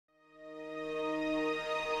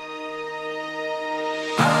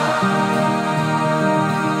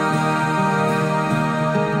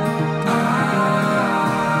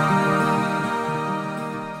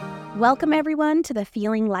Welcome, everyone, to the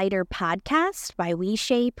Feeling Lighter podcast by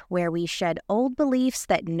WeShape, where we shed old beliefs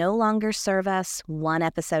that no longer serve us, one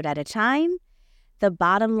episode at a time. The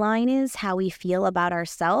bottom line is how we feel about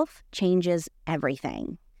ourselves changes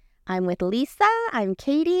everything. I'm with Lisa. I'm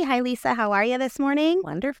Katie. Hi, Lisa. How are you this morning?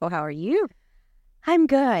 Wonderful. How are you? I'm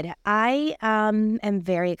good. I am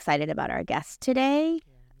very excited about our guest today.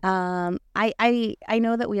 I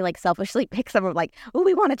know that we selfishly pick some of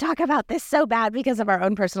we want to talk about this so bad because of our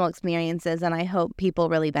own personal experiences, and I hope people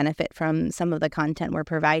really benefit from some of the content we're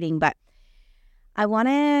providing. But I want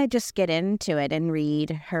to just get into it and read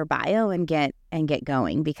her bio and get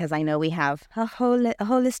going, because I know we have a whole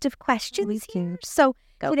list of questions here. So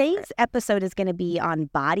today's episode is going to be on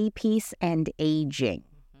body peace and aging.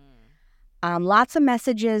 Lots of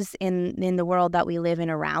messages in the world that we live in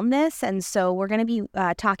around this. And so we're going to be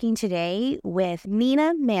talking today with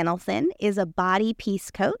Nina Manelson, is a body peace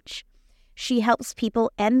coach. She helps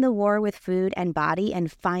people end the war with food and body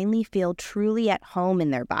and finally feel truly at home in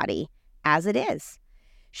their body, as it is.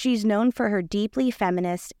 She's known for her deeply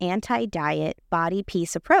feminist, anti-diet, body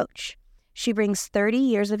peace approach. She brings 30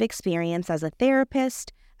 years of experience as a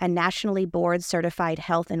therapist, a nationally board-certified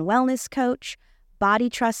health and wellness coach,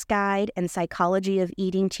 body trust guide, and psychology of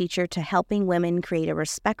eating teacher to helping women create a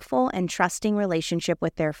respectful and trusting relationship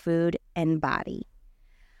with their food and body.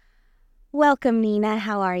 Welcome, Nina.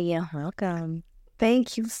 How are you? Welcome.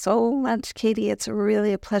 Thank you so much, Katie. It's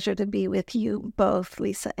really a pleasure to be with you both,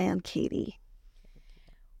 Lisa and Katie.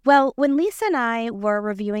 Well, when Lisa and I were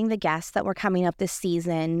reviewing the guests that were coming up this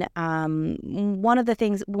season, one of the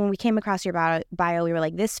things, when we came across your bio, we were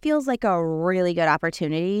like, this feels like a really good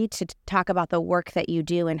opportunity to talk about the work that you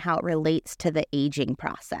do and how it relates to the aging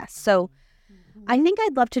process. So I think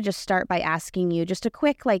I'd love to just start by asking you just a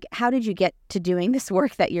quick, how did you get to doing this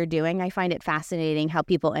work that you're doing? I find it fascinating how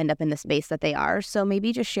people end up in the space that they are. So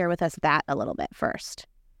maybe just share with us that a little bit first.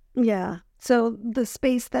 Yeah. So the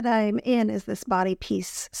space that I'm in is this body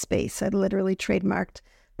peace space. I literally trademarked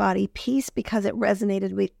body peace because it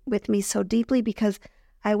resonated with me so deeply, because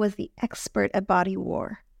I was the expert at body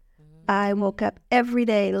war. I woke up every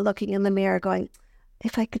day looking in the mirror going,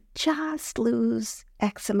 if I could just lose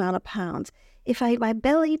X amount of pounds, if my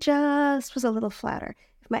belly just was a little flatter,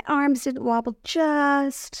 if my arms didn't wobble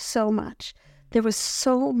just so much. There was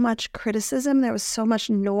so much criticism. There was so much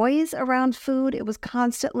noise around food. It was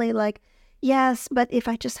constantly like, yes, but if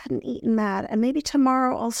I just hadn't eaten that, and maybe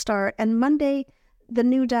tomorrow I'll start, and Monday the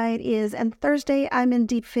new diet is, and Thursday I'm in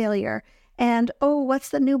deep failure, and oh, what's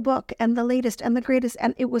the new book, and the latest, and the greatest,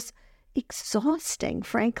 and it was exhausting,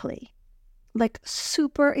 frankly,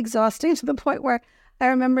 super exhausting, to the point where I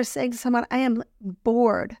remember saying to someone, I am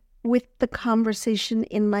bored with the conversation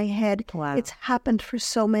in my head. Wow. It's happened for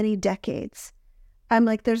so many decades. I'm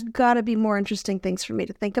like, there's got to be more interesting things for me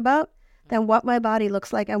to think about than what my body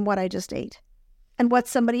looks like and what I just ate, and what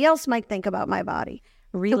somebody else might think about my body.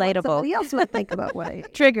 Relatable. Somebody else might think about what I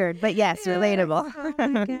ate. Triggered, but yes, relatable.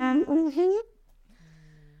 Mm-hmm.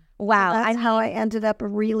 Wow. So that's how I ended up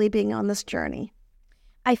really being on this journey.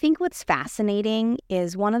 I think what's fascinating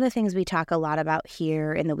is one of the things we talk a lot about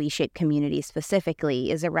here in the WeShape community specifically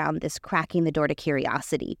is around this cracking the door to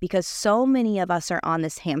curiosity, because so many of us are on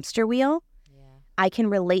this hamster wheel. I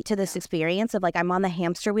can relate to this experience of I'm on the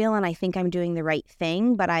hamster wheel and I think I'm doing the right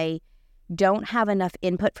thing, but I don't have enough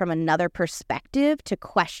input from another perspective to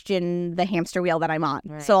question the hamster wheel that I'm on.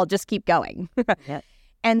 Right. So I'll just keep going. Yep.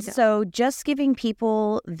 And so just giving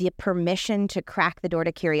people the permission to crack the door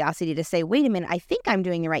to curiosity, to say, wait a minute, I think I'm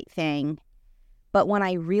doing the right thing. But when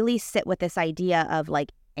I really sit with this idea of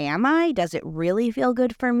am I? Does it really feel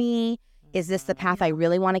good for me? Is this the path I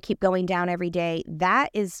really want to keep going down every day?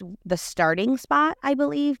 That is the starting spot, I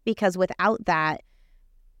believe, because without that,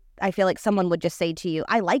 I feel like someone would just say to you,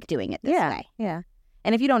 I like doing it this way. Yeah.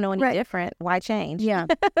 And if you don't know any different, why change? Yeah.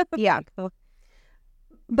 Yeah.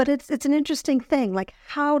 But it's an interesting thing.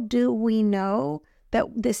 How do we know that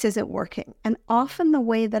this isn't working? And often the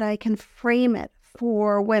way that I can frame it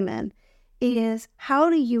for women is, how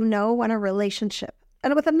do you know when a relationship,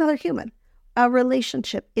 and with another human, a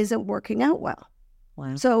relationship isn't working out well?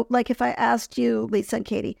 Wow. So if I asked you, Lisa and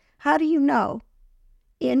Katie, how do you know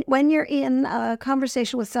when you're in a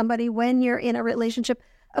conversation with somebody, when you're in a relationship,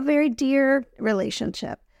 a very dear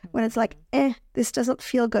relationship, when it's this doesn't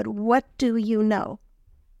feel good, what do you know?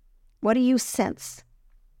 What do you sense?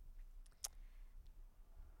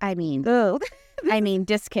 I mean,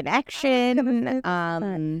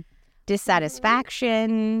 disconnection,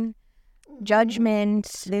 dissatisfaction,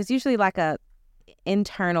 judgment. There's usually a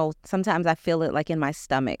internal, sometimes I feel it in my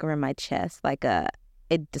stomach or in my chest,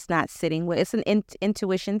 it's not sitting with, it's an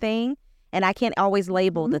intuition thing. And I can't always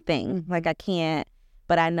label the thing. Like I can't,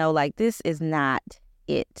 but I know like this is not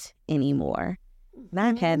it anymore. And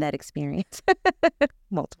I've had that experience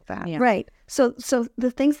multiple times. Yeah. Right. So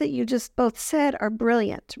the things that you just both said are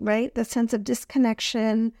brilliant, right? The sense of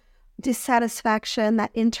disconnection, dissatisfaction,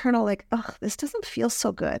 that internal like, oh, this doesn't feel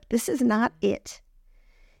so good. This is not it.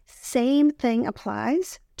 Same thing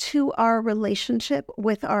applies to our relationship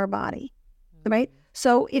with our body, right?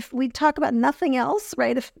 So if we talk about nothing else,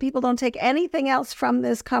 right, if people don't take anything else from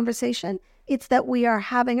this conversation, it's that we are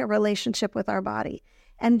having a relationship with our body.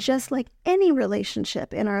 And just like any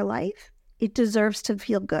relationship in our life, it deserves to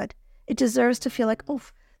feel good. It deserves to feel like, oh,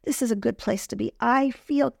 this is a good place to be. I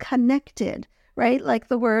feel connected, right? Like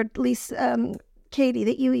the word, Lisa, Katie,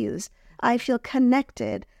 that you use. I feel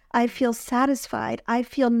connected. I feel satisfied. I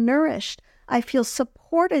feel nourished. I feel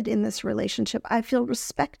supported in this relationship. I feel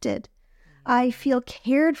respected. I feel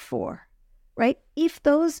cared for, right? If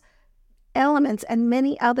those elements and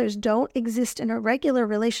many others don't exist in a regular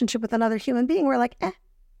relationship with another human being, we're like,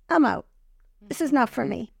 I'm out. This is not for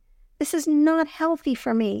me. This is not healthy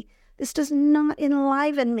for me. This does not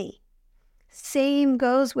enliven me. Same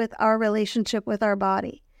goes with our relationship with our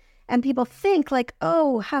body. And people think like,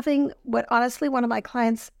 oh, having what honestly one of my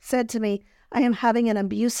clients said to me, I am having an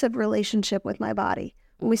abusive relationship with my body.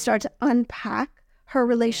 When we start to unpack her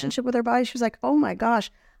relationship with her body, she was like, oh my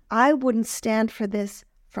gosh, I wouldn't stand for this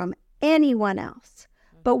from anyone else.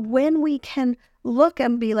 But when we can look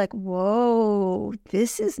and be like, whoa,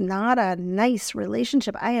 this is not a nice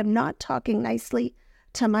relationship. I am not talking nicely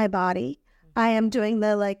to my body. I am doing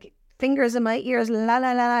the like fingers in my ears, la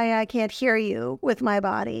la la, I can't hear you with my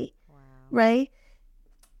body, right?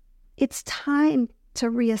 It's time to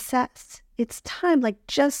reassess. It's time, like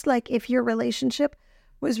just like if your relationship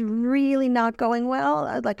was really not going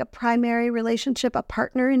well, like a primary relationship, a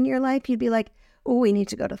partner in your life, you'd be like, oh, we need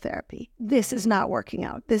to go to therapy. This is not working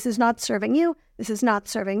out. This is not serving you. This is not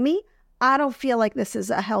serving me. I don't feel like this is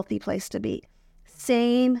a healthy place to be.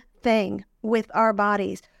 Same thing with our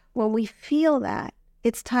bodies. When we feel that,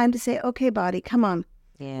 it's time to say, okay, body, come on.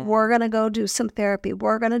 Yeah. We're going to go do some therapy.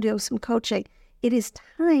 We're going to do some coaching. It is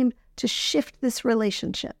time to shift this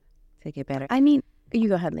relationship. To get better. I mean, you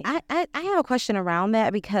go ahead, Lee. I have a question around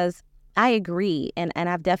that because I agree, and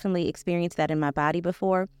I've definitely experienced that in my body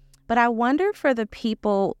before. But I wonder for the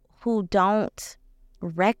people who don't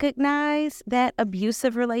recognize that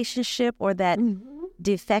abusive relationship or that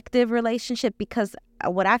defective relationship, because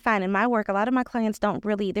what I find in my work, a lot of my clients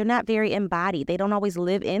they're not very embodied. They don't always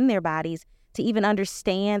live in their bodies to even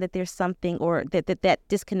understand that there's something or that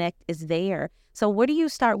disconnect is there. So where do you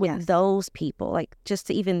start with those people, like just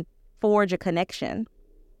to even forge a connection?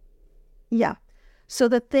 Yeah. So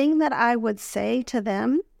the thing that I would say to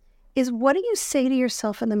them is, what do you say to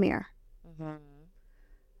yourself in the mirror?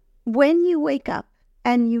 When you wake up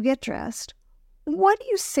and you get dressed, what do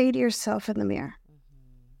you say to yourself in the mirror?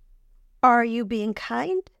 Are you being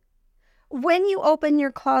kind? When you open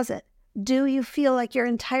your closet, do you feel like your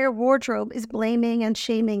entire wardrobe is blaming and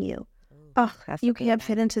shaming you? Oh, you can't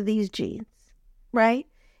fit into these jeans, right?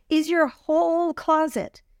 Is your whole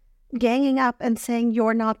closet ganging up and saying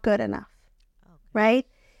you're not good enough, right?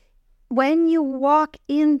 When you walk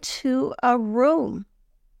into a room,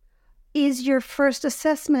 is your first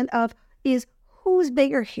assessment of, is who's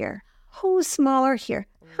bigger here? Who's smaller here?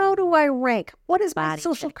 How do I rank? What is my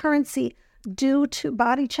social currency due to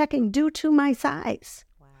body checking, due to my size?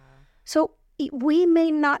 Wow. So we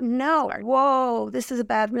may not know, whoa, this is a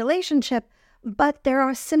bad relationship, but there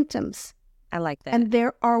are symptoms. I like that. And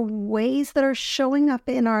there are ways that are showing up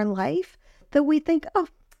in our life that we think, oh,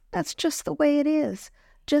 that's just the way it is.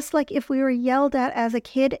 Just like if we were yelled at as a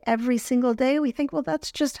kid every single day, we think, well,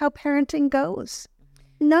 that's just how parenting goes.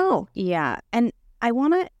 No. Yeah. And I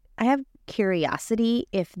have curiosity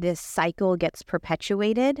if this cycle gets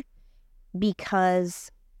perpetuated,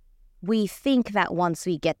 because we think that once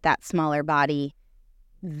we get that smaller body,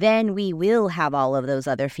 then we will have all of those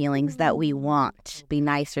other feelings that we want. Be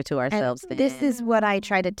nicer to ourselves. And this is what I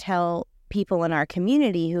try to tell people in our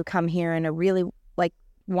community who come here and are really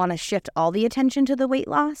want to shift all the attention to the weight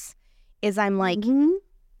loss, is I'm like,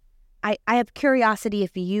 I have curiosity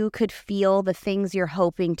if you could feel the things you're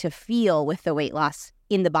hoping to feel with the weight loss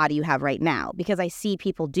in the body you have right now, because I see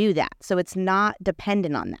people do that. So it's not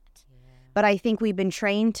dependent on that. But I think we've been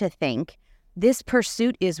trained to think this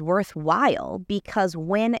pursuit is worthwhile, because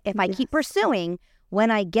if I keep pursuing, when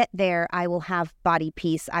I get there, I will have body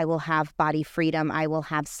peace, I will have body freedom, I will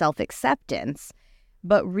have self-acceptance.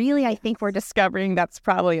 But really, I think we're discovering that's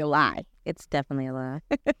probably a lie. It's definitely a lie.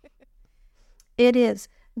 It is.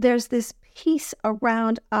 There's this piece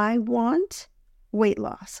around I want weight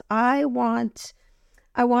loss. I want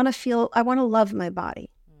to love my body,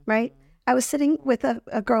 right? I was sitting with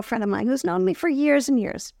a girlfriend of mine who's known me for years and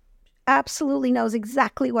years, absolutely knows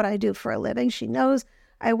exactly what I do for a living. She knows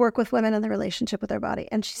I work with women in the relationship with their body.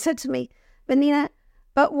 And she said to me, "But Nina,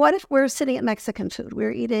 but what if we're sitting at Mexican food?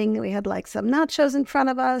 We had like some nachos in front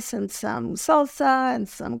of us and some salsa and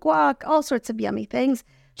some guac, all sorts of yummy things."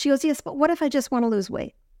 She goes, "Yes, but what if I just want to lose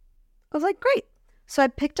weight?" I was like, "Great." So I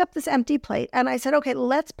picked up this empty plate and I said, "Okay,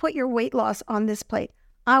 let's put your weight loss on this plate.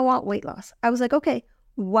 I want weight loss." I was like, "Okay,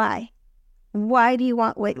 why? Why do you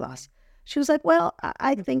want weight loss?" She was like, "Well,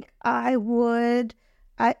 I think I would,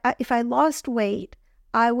 if I lost weight,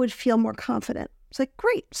 I would feel more confident." It's like,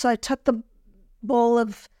 "Great." So I took the bowl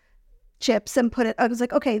of chips and I was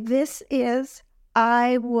like, "Okay,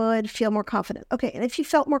 I would feel more confident." Okay, and if you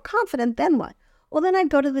felt more confident, then what? Well, then I'd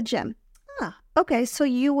go to the gym. Okay, so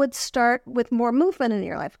you would start with more movement in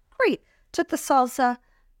your life. Great. Took the salsa.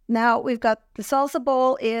 Now we've got the salsa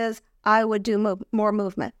bowl I would do more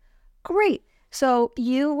movement. Great. So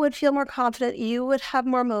you would feel more confident. You would have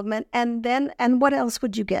more movement. And what else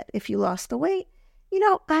would you get if you lost the weight?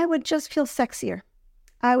 I would just feel sexier.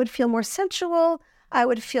 I would feel more sensual. I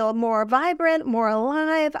would feel more vibrant, more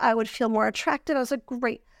alive. I would feel more attractive. I was like,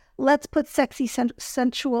 great. Let's put sexy,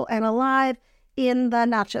 sensual, and alive in the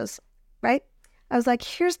nachos, right? I was like,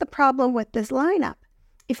 here's the problem with this lineup.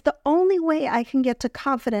 If the only way I can get to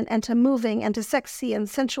confident and to moving and to sexy and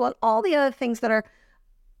sensual and all the other things that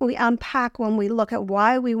we unpack when we look at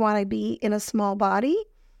why we want to be in a small body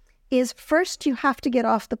is first you have to get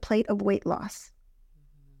off the plate of weight loss.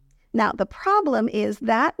 Now, the problem is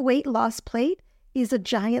that weight loss plate is a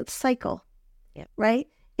giant cycle, right?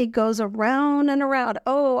 It goes around and around.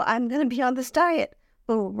 Oh, I'm going to be on this diet.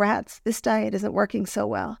 Oh, rats, this diet isn't working so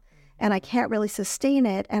well. And I can't really sustain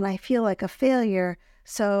it. And I feel like a failure.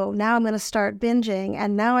 So now I'm going to start binging.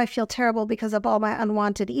 And now I feel terrible because of all my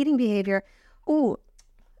unwanted eating behavior. Oh,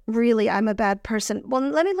 really, I'm a bad person. Well,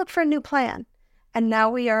 let me look for a new plan. And now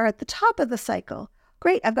we are at the top of the cycle.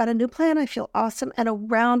 Great, I've got a new plan. I feel awesome. And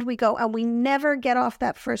around we go. And we never get off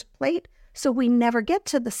that first plate. So we never get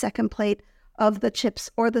to the second plate of the chips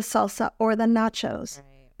or the salsa or the nachos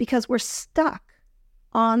because we're stuck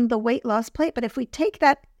on the weight loss plate. But if we take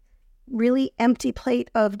that really empty plate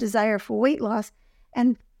of desire for weight loss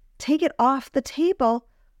and take it off the table,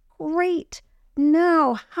 great.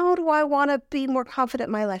 Now, how do I want to be more confident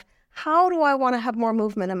in my life? How do I want to have more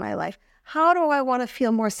movement in my life? How do I want to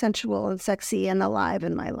feel more sensual and sexy and alive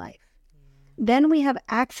in my life? Then we have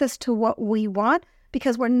access to what we want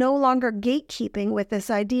because we're no longer gatekeeping with this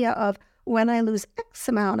idea of when I lose X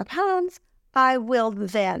amount of pounds, I will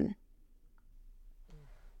then.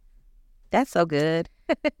 That's so good.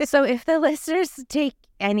 So if the listeners take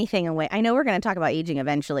anything away, I know we're going to talk about aging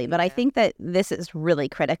eventually, but I think that this is really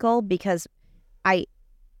critical because I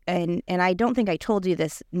don't think I told you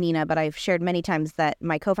this, Nina, but I've shared many times that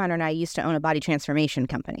my co-founder and I used to own a body transformation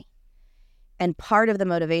company. And part of the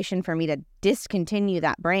motivation for me to discontinue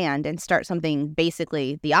that brand and start something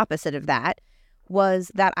basically the opposite of that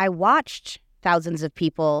was that I watched thousands of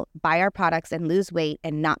people buy our products and lose weight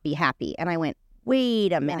and not be happy. And I went,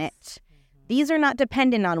 wait a minute. Yes. These are not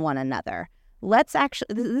dependent on one another. This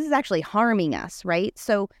is actually harming us, right?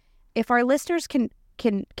 So if our listeners can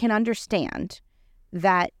understand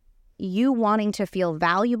that you wanting to feel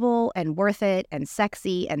valuable and worth it and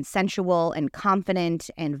sexy and sensual and confident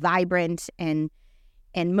and vibrant and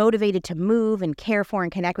motivated to move and care for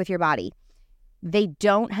and connect with your body, they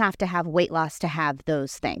don't have to have weight loss to have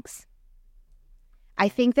those things. I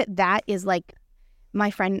think that is like my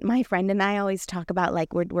friend and I always talk about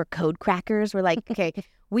like we're code crackers. We're like, okay,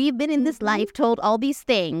 we've been in this life told all these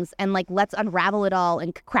things and like let's unravel it all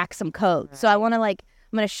and crack some code. So I'm going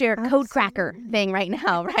to share a code cracker thing right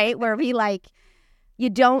now, right? Where we like, you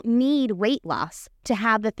don't need weight loss to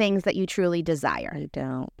have the things that you truly desire. You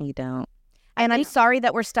don't. And I'm sorry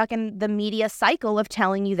that we're stuck in the media cycle of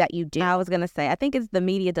telling you that you do. I was going to say, I think the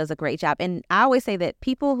media does a great job. And I always say that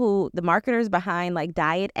the marketers behind like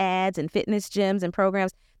diet ads and fitness gyms and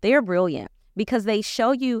programs, they are brilliant because they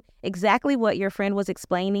show you exactly what your friend was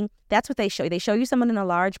explaining. That's what they show you. They show you someone in a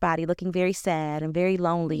large body looking very sad and very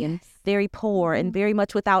lonely and very poor and very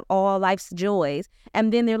much without all life's joys.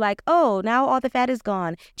 And then they're like, oh, now all the fat is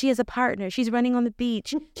gone. She has a partner. She's running on the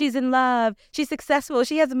beach. She's in love. She's successful.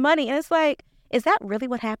 She has money. And it's like, is that really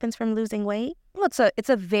what happens from losing weight? Well, it's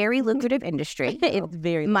a very lucrative industry. It's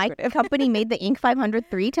very lucrative. My company made the Inc. 500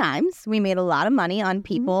 3 times. We made a lot of money on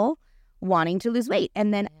people wanting to lose weight.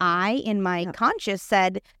 And then I, in my conscious,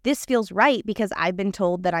 said, this feels right because I've been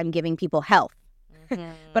told that I'm giving people health.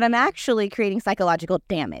 But I'm actually creating psychological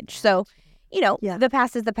damage. So Yeah. the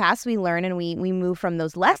past is the past. We learn and we move from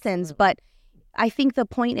those lessons. Absolutely. But I think the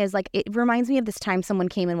point is, like, it reminds me of this time someone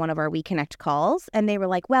came in one of our We Connect calls and they were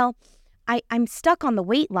like, well, I'm stuck on the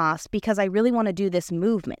weight loss because I really want to do this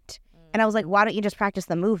movement. And I was like, why don't you just practice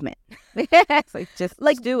the movement? It's like, just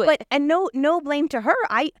do it. But and no blame to her.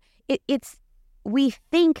 We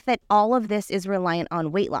think that all of this is reliant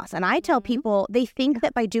on weight loss. And I tell people, they think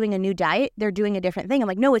that by doing a new diet, they're doing a different thing. I'm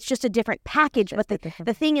like, no, it's just a different package, but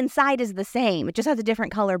the thing inside is the same. It just has a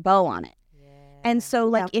different color bow on it. And so,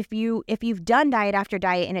 like, if you've done diet after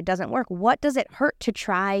diet and it doesn't work, what does it hurt to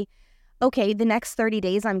try? Okay, the next 30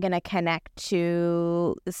 days I'm going to connect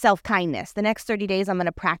to self-kindness. The next 30 days I'm going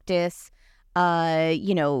to practice,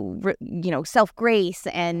 self-grace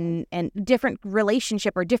and different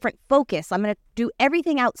relationship or different focus. I'm going to do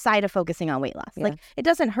everything outside of focusing on weight loss. Yeah. Like, it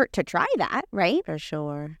doesn't hurt to try that, right? For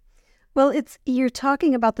sure. Well, you're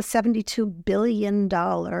talking about the $72 billion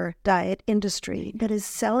diet industry that is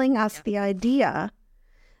selling us the idea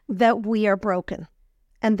that we are broken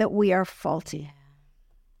and that we are faulty,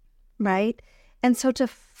 right? And so to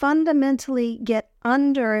fundamentally get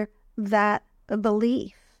under that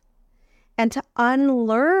belief and to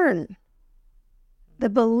unlearn the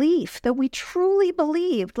belief that we truly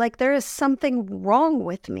believed, like there is something wrong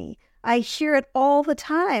with me. I hear it all the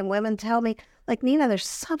time. Women tell me, like, Nina, there's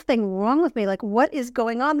something wrong with me. Like, what is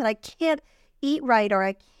going on that I can't eat right, or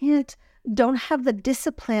I don't have the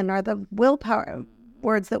discipline or the willpower,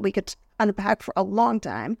 words that we could unpack for a long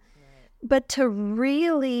time. Right. But to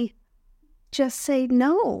really just say,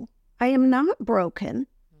 no, I am not broken.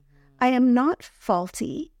 I am not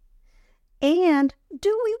faulty. And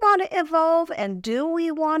do we want to evolve, and do we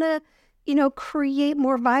want to, create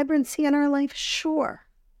more vibrancy in our life? Sure.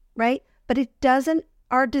 Right? But it doesn't,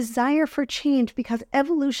 our desire for change, because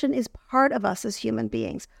evolution is part of us as human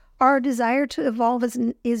beings. Our desire to evolve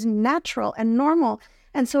is natural and normal.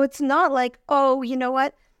 And so it's not like, oh, you know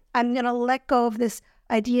what? I'm going to let go of this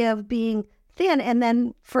idea of being thin and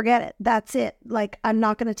then forget it. That's it. Like, I'm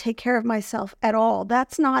not going to take care of myself at all.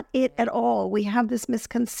 That's not it at all. We have this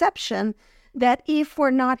misconception that if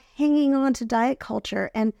we're not hanging on to diet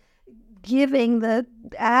culture and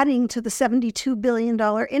adding to the $72 billion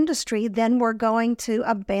industry, then we're going to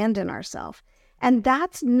abandon ourselves. And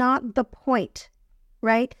that's not the point,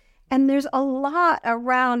 right? And there's a lot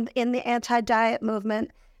around in the anti-diet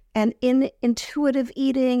movement and in intuitive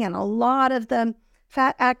eating and a lot of the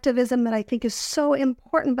fat activism that I think is so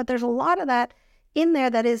important. But there's a lot of that in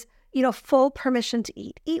there that is, full permission to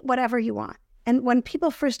eat whatever you want. And when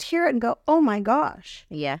people first hear it and go, oh my gosh,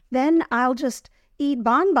 yeah, then I'll just eat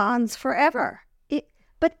bonbons forever.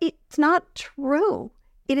 But it's not true.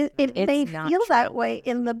 It may feel that way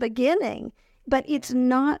in the beginning, but it's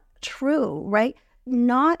not true, right?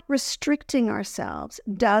 Not restricting ourselves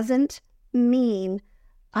doesn't mean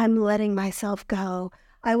I'm letting myself go.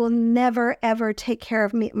 I will never, ever take care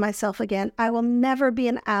of myself again. I will never be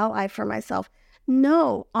an ally for myself.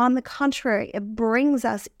 No, on the contrary, it brings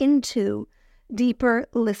us into deeper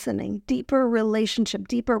listening, deeper relationship,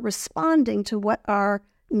 deeper responding to what our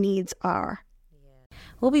needs are.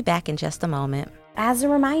 We'll be back in just a moment. As a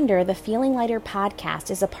reminder, the Feeling Lighter podcast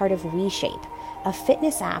is a part of WeShape, a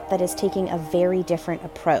fitness app that is taking a very different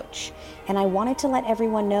approach. And I wanted to let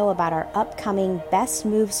everyone know about our upcoming Best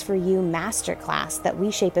Moves for You masterclass that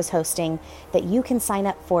WeShape is hosting that you can sign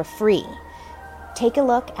up for free. Take a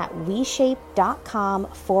look at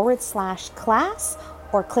WeShape.com/class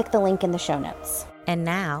or click the link in the show notes. And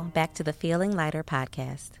now, back to the Feeling Lighter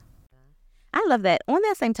podcast. I love that. On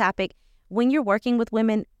that same topic, when you're working with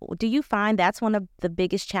women, do you find that's one of the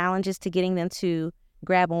biggest challenges to getting them to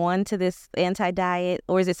grab on to this anti-diet?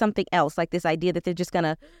 Or is it something else, like this idea that they're just going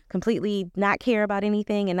to completely not care about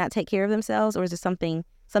anything and not take care of themselves? Or is it something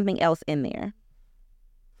else in there?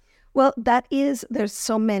 Well, there's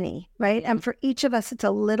so many, right? And for each of us, it's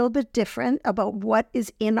a little bit different about what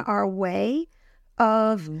is in our way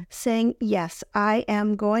of saying, yes, I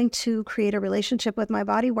am going to create a relationship with my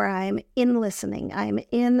body where I am in listening. I am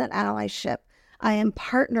in an allyship. I am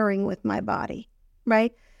partnering with my body,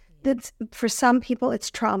 right? That's, for some people,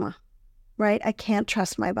 it's trauma, right? I can't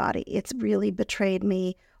trust my body. It's really betrayed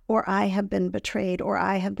me, or I have been betrayed, or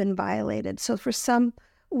I have been violated. So for some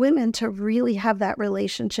women to really have that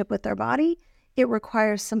relationship with their body, it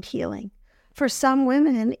requires some healing. For some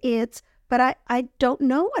women, but I don't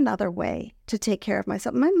know another way to take care of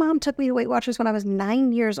myself. My mom took me to Weight Watchers when I was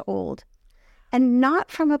 9 years old, and not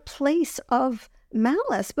from a place of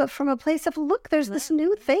malice, but from a place of, look, there's this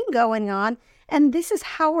new thing going on, and this is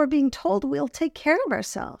how we're being told we'll take care of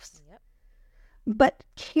ourselves. Yep. But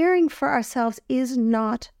caring for ourselves is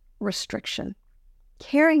not restriction.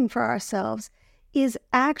 caring for ourselves is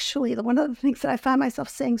actually one of the things that I find myself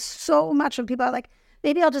saying so much when people are like,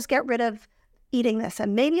 maybe I'll just get rid of eating this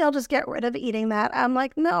and maybe I'll just get rid of eating that. I'm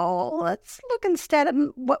like, no, let's look instead at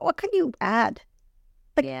what can you add?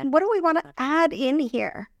 Like, what do we want to add in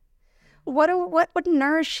here? What would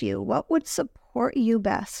nourish you? What would support you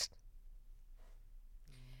best?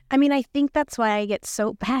 I mean, I think that's why I get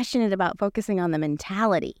so passionate about focusing on the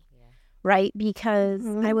mentality, right? Because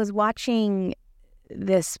I was watching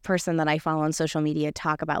this person that I follow on social media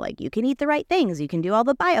talk about, like, you can eat the right things, you can do all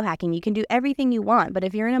the biohacking, you can do everything you want. But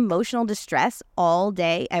if you're in emotional distress all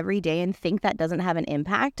day, every day, and think that doesn't have an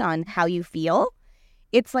impact on how you feel,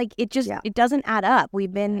 it's like it doesn't add up.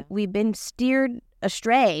 We've been steered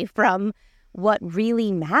astray from what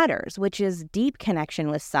really matters, which is deep connection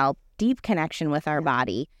with self, deep connection with our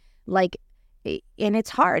body. Like, and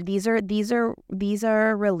it's hard. These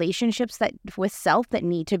are relationships that with self that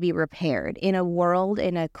need to be repaired in a world,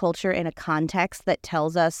 in a culture, in a context that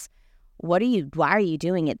tells us, why are you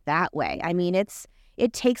doing it that way? I mean,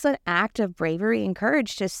 it takes an act of bravery and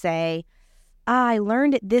courage to say, I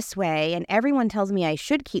learned it this way, and everyone tells me I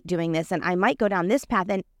should keep doing this, and I might go down this path,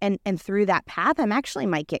 and through that path,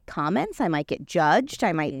 might get comments, I might get judged,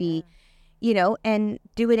 I might be, and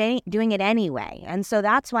doing it anyway. And so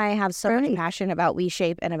that's why I have so much passion about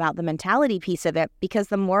WeShape and about the mentality piece of it, because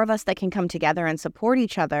the more of us that can come together and support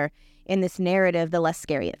each other in this narrative, the less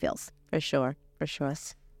scary it feels. For sure.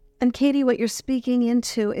 And Katie, what you're speaking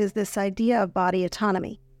into is this idea of body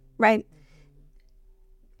autonomy, right?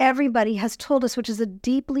 Everybody has told us, which is a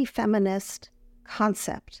deeply feminist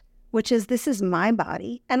concept, which is, this is my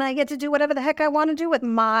body, and I get to do whatever the heck I want to do with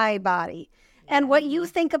my body. And what you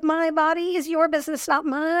think of my body is your business, not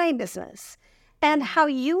my business. And how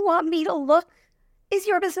you want me to look is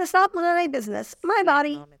your business, not my business. My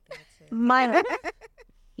body, my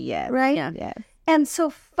Yeah. Right? Yeah. And so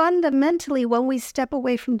fundamentally, when we step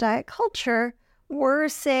away from diet culture, we're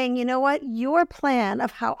saying, you know what, your plan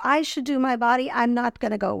of how I should do my body, I'm not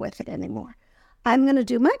going to go with it anymore. I'm going to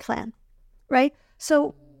do my plan, right?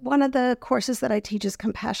 So one of the courses that I teach is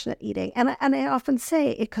compassionate eating. And I often say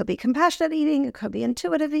it could be compassionate eating, it could be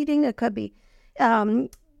intuitive eating, it could be,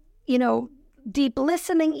 deep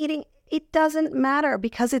listening eating. It doesn't matter,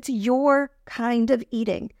 because it's your kind of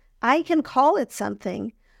eating. I can call it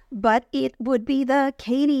something, but it would be the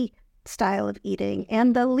Katie style of eating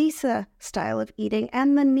and the Lisa style of eating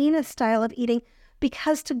and the Nina style of eating,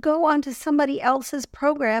 because to go onto somebody else's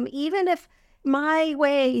program, even if my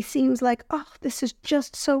way seems like, oh, this is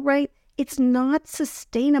just so right, it's not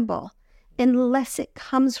sustainable unless it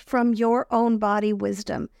comes from your own body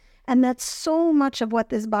wisdom. And that's so much of what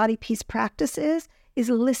this body peace practice is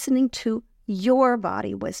listening to your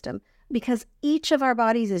body wisdom, because each of our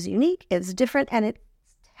bodies is unique, it's different, and it's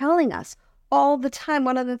telling us all the time.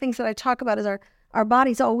 One of the things that I talk about is our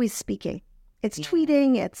body's always speaking. It's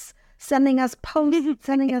tweeting, it's sending us posts,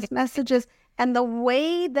 sending us messages. And the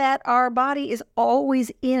way that our body is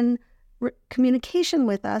always in communication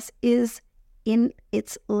with us is in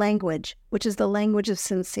its language, which is the language of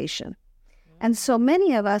sensation. And so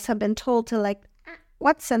many of us have been told to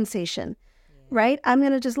what sensation, right? I'm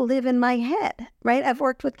going to just live in my head, right? I've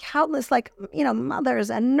worked with countless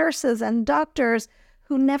mothers and nurses and doctors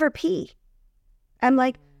who never pee. I'm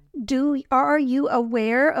like, are you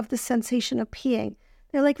aware of the sensation of peeing?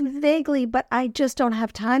 They're like, vaguely, but I just don't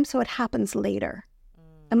have time, so it happens later.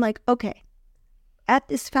 I'm like, okay, at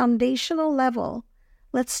this foundational level,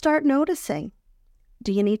 let's start noticing,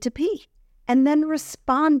 do you need to pee? And then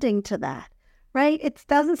responding to that, right? It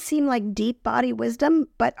doesn't seem like deep body wisdom,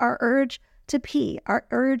 but our urge to pee, our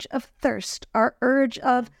urge of thirst, our urge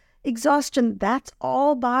of exhaustion, that's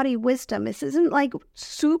all body wisdom. This isn't like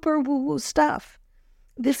super woo-woo stuff.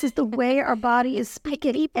 This is the way our body is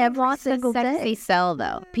speaking every single day. Sexy sell,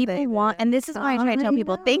 though. People want, and this is why I try to tell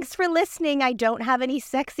people, thanks for listening. I don't have any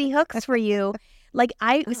sexy hooks for you. Like,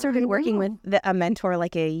 I started working with a mentor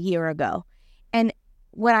like a year ago. And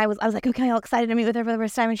when I was like, okay, all excited to meet with her for the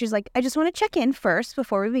first time. And she's like, I just want to check in first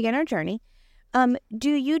before we begin our journey.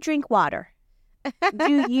 Do you drink water?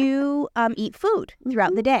 Do you eat food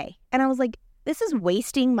throughout the day? And I was like, this is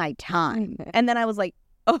wasting my time. And then I was like,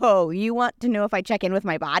 oh, you want to know if I check in with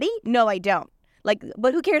my body? No, I don't. Like,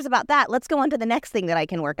 but who cares about that? Let's go on to the next thing that I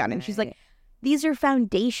can work on. And she's like, these are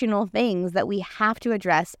foundational things that we have to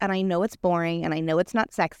address. And I know it's boring and I know it's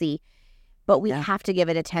not sexy, but we have to give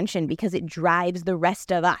it attention because it drives the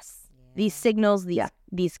rest of us. These signals,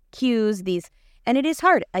 these cues, and it is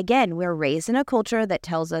hard. Again, we're raised in a culture that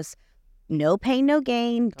tells us no pain, no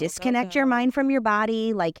gain, disconnect your mind from your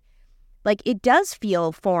body. Like, like it does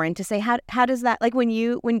feel foreign to say, how does that, like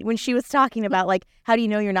when she was talking about like, how do you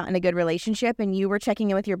know you're not in a good relationship, and you were checking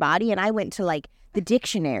in with your body, and I went to like the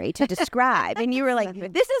dictionary to describe, and you were like,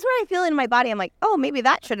 this is where I feel in my body. I'm like, oh, maybe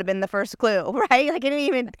that should have been the first clue, right? Like I didn't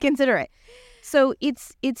even consider it. So it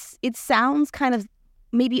sounds kind of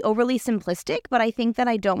maybe overly simplistic, but I think that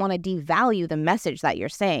I don't want to devalue the message that you're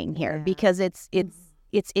saying here, because it's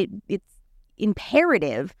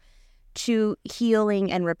imperative to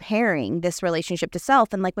healing and repairing this relationship to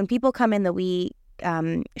self. And like when people come in the We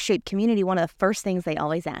Shape community, one of the first things they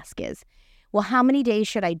always ask is, well, how many days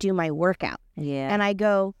should I do my workout? Yeah. And I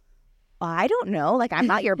go, well, I don't know. Like, I'm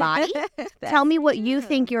not your body. Tell me what you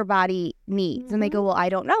think your body needs. And they go, well, I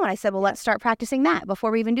don't know. And I said, well, let's start practicing that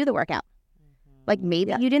before we even do the workout. Like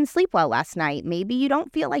maybe you didn't sleep well last night. Maybe you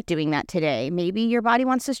don't feel like doing that today. Maybe your body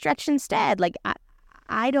wants to stretch instead. Like,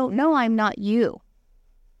 I don't know. I'm not you.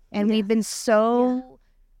 And we've been so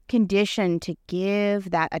conditioned to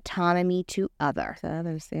give that autonomy to others.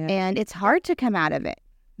 And it's hard to come out of it.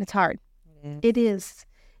 It's hard. It is.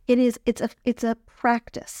 It's a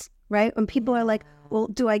practice, right? When people are like, well,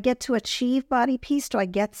 do I get to achieve body peace? Do I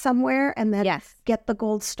get somewhere and then get the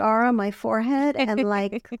gold star on my forehead and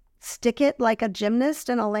like stick it like a gymnast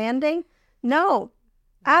in a landing? No,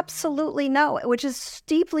 absolutely no, which is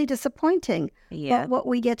deeply disappointing. But what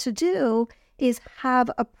we get to do is have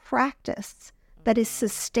a practice that is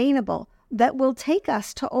sustainable, that will take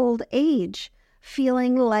us to old age,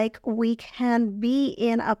 feeling like we can be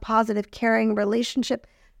in a positive, caring relationship,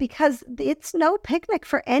 because it's no picnic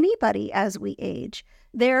for anybody as we age.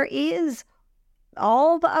 There is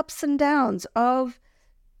all the ups and downs of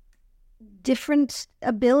different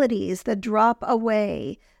abilities that drop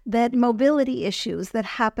away, that mobility issues that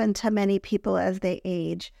happen to many people as they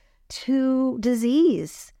age, to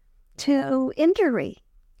disease, to injury,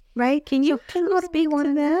 right? Can you speak to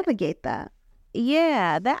navigate that?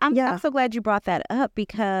 Yeah, I'm so glad you brought that up,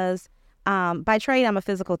 because by trade, I'm a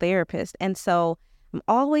physical therapist. And so I'm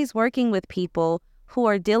always working with people who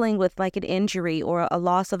are dealing with like an injury or a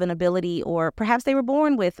loss of an ability, or perhaps they were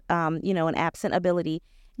born with, an absent ability.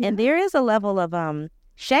 Yeah. And there is a level of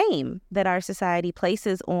shame that our society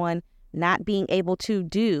places on not being able to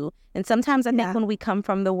do. And sometimes I think when we come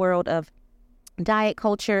from the world of diet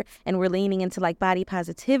culture and we're leaning into like body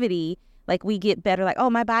positivity, like we get better, like, oh,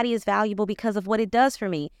 my body is valuable because of what it does for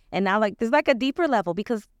me. And now like there's like a deeper level,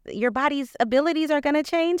 because your body's abilities are going to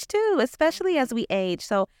change too, especially as we age.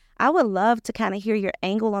 So I would love to kind of hear your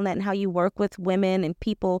angle on that and how you work with women and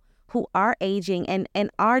people who are aging and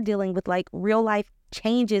are dealing with like real life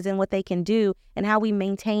changes in what they can do, and how we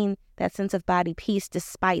maintain that sense of body peace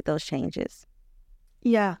despite those changes.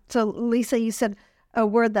 Yeah. So Lisa, you said a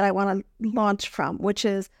word that I want to launch from, which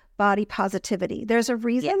is body positivity. There's a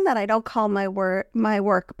reason that I don't call my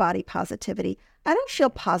work body positivity. I don't feel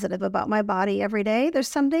positive about my body every day. There's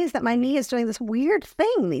some days that my knee is doing this weird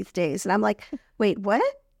thing these days. And I'm like, wait, what?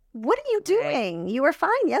 What are you doing? You were fine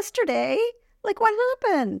yesterday. Like, what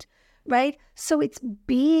happened? Right? So it's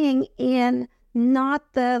being in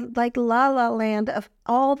not the like la la land of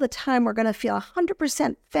all the time we're going to feel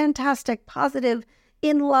 100% fantastic, positive,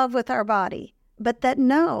 in love with our body. But that,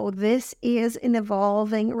 no, this is an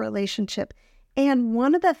evolving relationship. And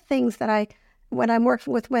one of the things that when I'm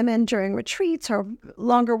working with women during retreats or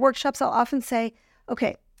longer workshops, I'll often say,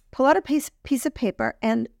 okay, pull out a piece of paper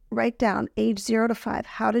and write down age 0 to 5.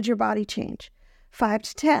 How did your body change? 5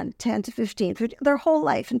 to 10, 10 to 15, their whole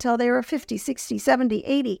life until they were 50, 60, 70,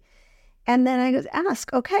 80. And then I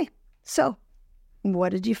ask, okay, so what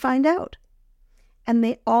did you find out? And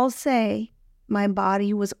they all say, my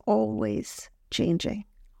body was always changing,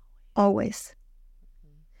 always.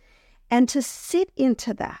 And to sit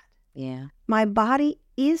into that, my body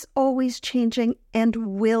is always changing and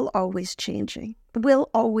will always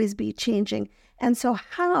be changing. And so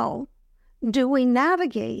how do we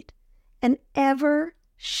navigate an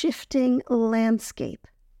ever-shifting landscape,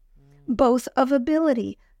 both of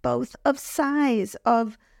ability, both of size,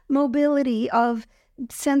 of mobility, of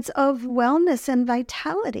sense of wellness and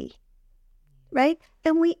vitality, right?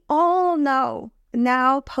 And we all know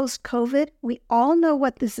now, post-COVID, we all know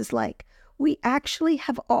what this is like. We actually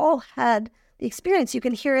have all had the experience. You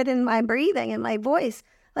can hear it in my breathing and my voice.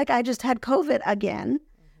 Like, I just had COVID again,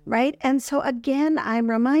 right? And so again, I'm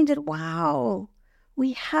reminded, wow,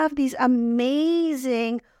 we have these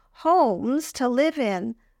amazing homes to live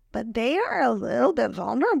in, but they are a little bit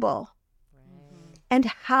vulnerable. Right. And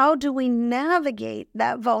how do we navigate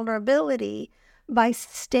that vulnerability? By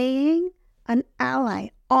staying an ally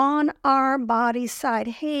on our body's side.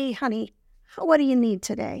 Hey, honey, what do you need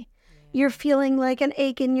today? you're feeling like an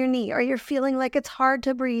ache in your knee, or you're feeling like it's hard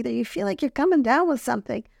to breathe, or you feel like you're coming down with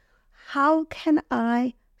something, how can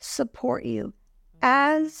I support you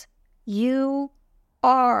as you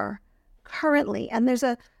are currently? And there's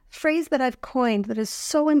a phrase that I've coined that is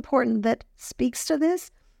so important that speaks to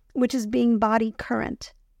this, which is being body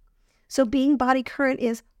current. So being body current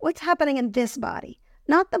is what's happening in this body,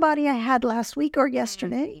 not the body I had last week or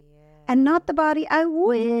yesterday, and not the body I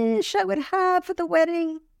wish I would have for the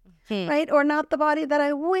wedding, right? Or not the body that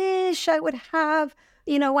I wish I would have,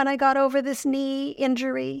 when I got over this knee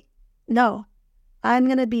injury. No, I'm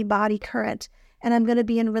going to be body current, and I'm going to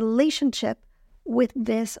be in relationship with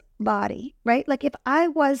this body, right? Like if I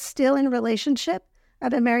was still in relationship,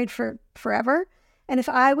 I've been married for forever, and if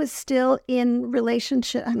I was still in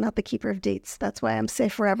relationship, I'm not the keeper of dates. That's why I'm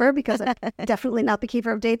safe forever, because I'm definitely not the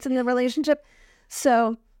keeper of dates in the relationship.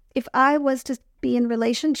 So if I was to be in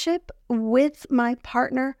relationship with my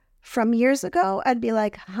partner from years ago, I'd be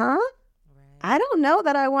like, I don't know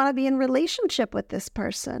that I want to be in relationship with this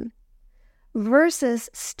person. Versus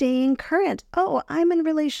staying current. Oh, I'm in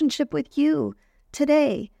relationship with you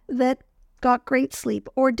today that got great sleep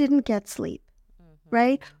or didn't get sleep,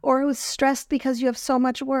 right? Or was stressed because you have so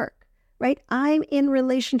much work, right? I'm in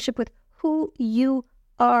relationship with who you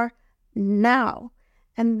are now.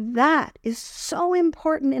 And that is so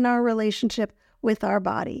important in our relationship with our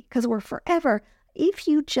body, because we're forever. If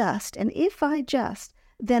you just, and if I just,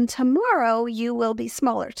 then tomorrow you will be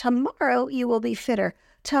smaller. Tomorrow you will be fitter.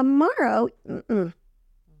 Tomorrow,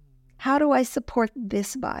 how do I support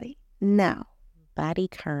this body now? Body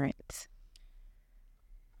current.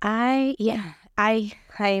 I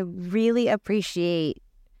really appreciate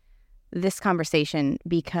this conversation,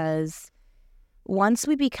 because once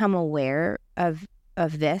we become aware of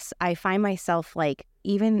this, I find myself like,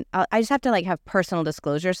 even I just have to like have personal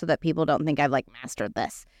disclosure so that people don't think I've like mastered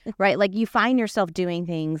this, right? Like you find yourself doing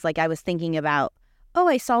things like I was thinking about,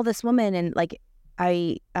 I saw this woman and like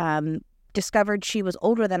I discovered she was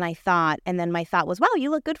older than I thought. And then my thought was, wow, you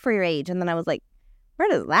look good for your age. And then I was like, where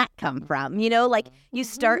does that come from? Like you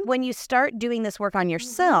start, when you start doing this work on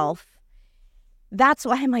yourself, that's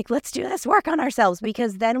why I'm like, let's do this work on ourselves,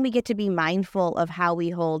 because then we get to be mindful of how we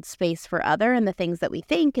hold space for other and the things that we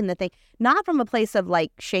think and the thing, not from a place of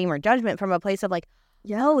like shame or judgment, from a place of like,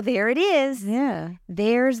 there it is. Yeah.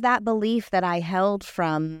 There's that belief that I held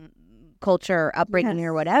from culture, upbringing,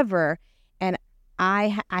 or whatever. And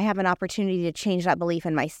I have an opportunity to change that belief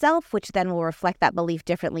in myself, which then will reflect that belief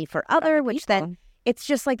differently for other, which then it's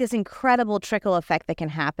just like this incredible trickle effect that can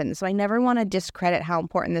happen. So I never want to discredit how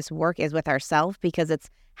important this work is with ourselves, because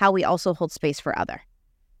it's how we also hold space for other.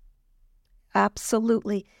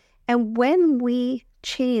 Absolutely. And when we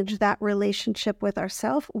change that relationship with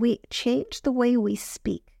ourselves, we change the way we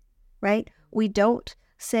speak, right? We don't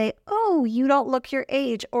say, oh, you don't look your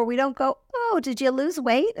age, or we don't go, oh, did you lose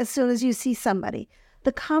weight, as soon as you see somebody.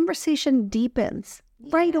 The conversation deepens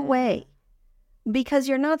right away, because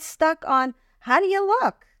you're not stuck on, how do you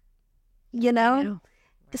look? So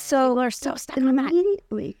people are so stuck on that.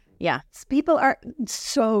 Immediately. Yeah. People are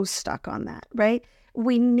so stuck on that, right?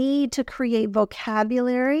 We need to create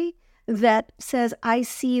vocabulary that says, I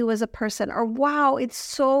see you as a person, or wow, it's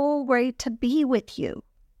so great to be with you.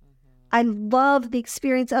 I love the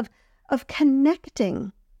experience of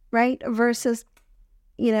connecting, right? Versus,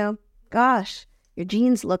 gosh, your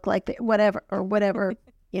jeans look like whatever,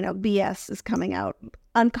 BS is coming out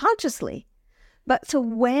unconsciously. But so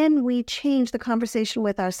when we change the conversation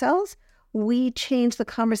with ourselves, we change the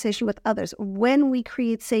conversation with others. When we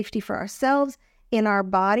create safety for ourselves in our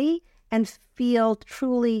body and feel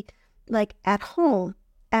truly like at home,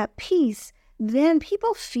 at peace, then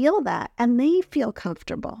people feel that and they feel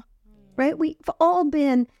comfortable, right? We've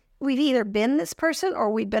either been this person or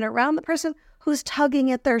we've been around the person who's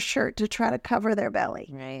tugging at their shirt to try to cover their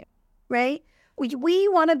belly. Right? We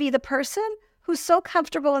want to be the person who's so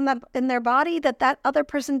comfortable in their body that other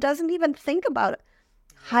person doesn't even think about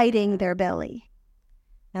hiding their belly.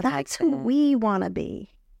 That's who we want to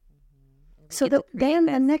be. So that then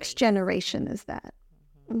the next generation is that.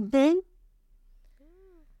 Then,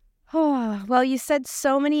 well, you said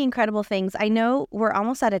so many incredible things. I know we're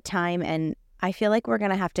almost out of time, and I feel like we're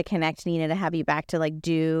going to have to connect, Nina, to have you back to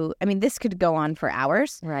this could go on for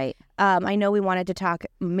hours. Right. I know we wanted to talk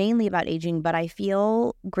mainly about aging, but I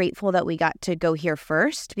feel grateful that we got to go here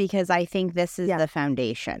first, because I think this is the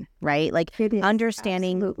foundation, right? Like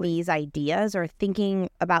understanding these ideas or thinking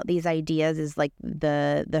about these ideas is like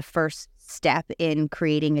the first step in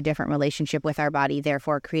creating a different relationship with our body,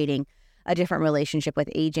 therefore creating a different relationship with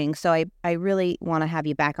aging. So I really want to have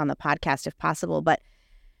you back on the podcast if possible. But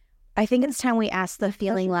I think it's time we ask the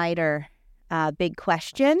Feeling Lighter big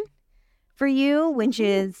question for you, which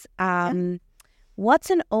is what's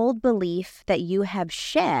an old belief that you have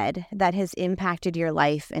shed that has impacted your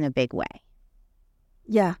life in a big way?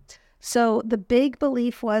 Yeah. So the big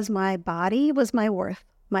belief was my body was my worth.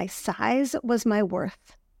 My size was my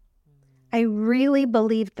worth. I really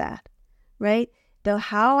believed that, right?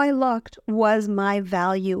 How I looked was my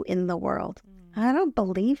value in the world. I don't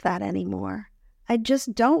believe that anymore. I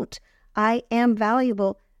just don't. I am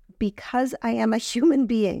valuable because I am a human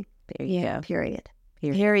being. There you go. Period.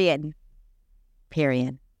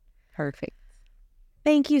 Perfect.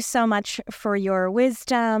 Thank you so much for your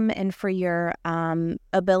wisdom and for your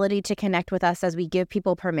ability to connect with us as we give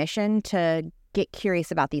people permission to get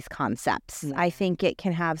curious about these concepts. I think it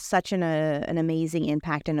can have such an amazing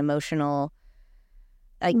impact and emotional,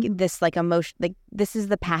 this is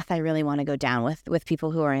the path I really want to go down with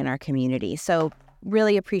people who are in our community. So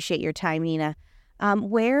really appreciate your time, Nina.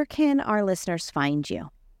 Where can our listeners find you? I'm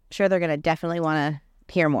sure they're going to definitely want to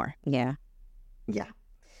hear more. Yeah.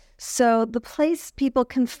 So the place people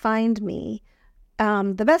can find me,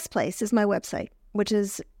 the best place is my website, which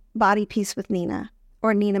is Body Peace with Nina,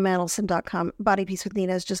 or NinaMandelson.com. Body Peace with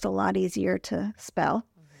Nina is just a lot easier to spell.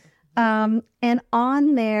 And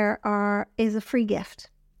on there is a free gift.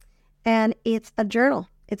 And it's a journal.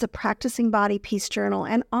 It's a Practicing Body Peace journal.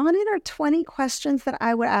 And on it are 20 questions that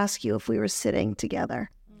I would ask you if we were sitting together.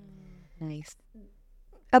 Nice.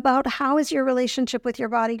 About how is your relationship with your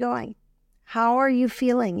body going? How are you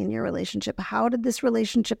feeling in your relationship? How did this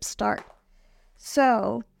relationship start?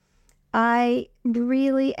 So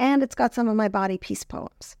and it's got some of my Body Peace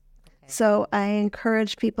poems. Okay. So I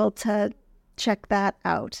encourage people to check that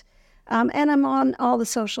out. And I'm on all the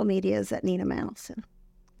social medias at Nina Mandelson.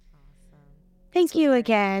 Thank you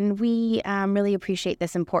again. We really appreciate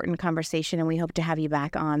this important conversation, and we hope to have you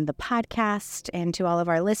back on the podcast. And to all of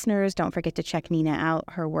our listeners, don't forget to check Nina out.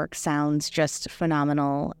 Her work sounds just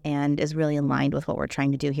phenomenal and is really aligned with what we're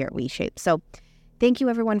trying to do here at WeShape. So thank you,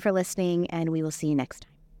 everyone, for listening, and we will see you next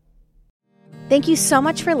time. Thank you so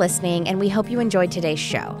much for listening, and we hope you enjoyed today's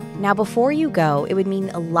show. Now, before you go, it would mean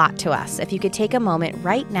a lot to us if you could take a moment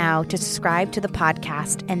right now to subscribe to the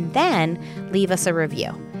podcast and then leave us a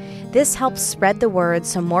review. This helps spread the word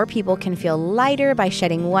so more people can feel lighter by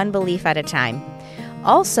shedding one belief at a time.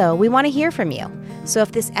 Also, we want to hear from you. So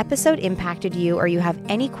if this episode impacted you or you have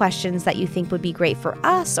any questions that you think would be great for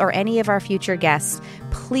us or any of our future guests,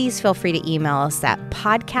 please feel free to email us at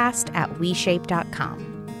podcast@WeShape.com.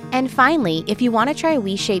 And finally, if you want to try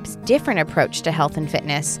WeShape's different approach to health and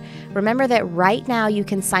fitness, remember that right now you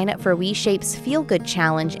can sign up for WeShape's Feel Good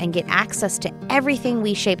Challenge and get access to everything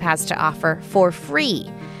WeShape has to offer for free.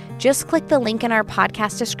 Just click the link in our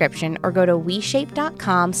podcast description or go to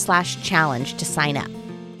WeShape.com/challenge to sign up.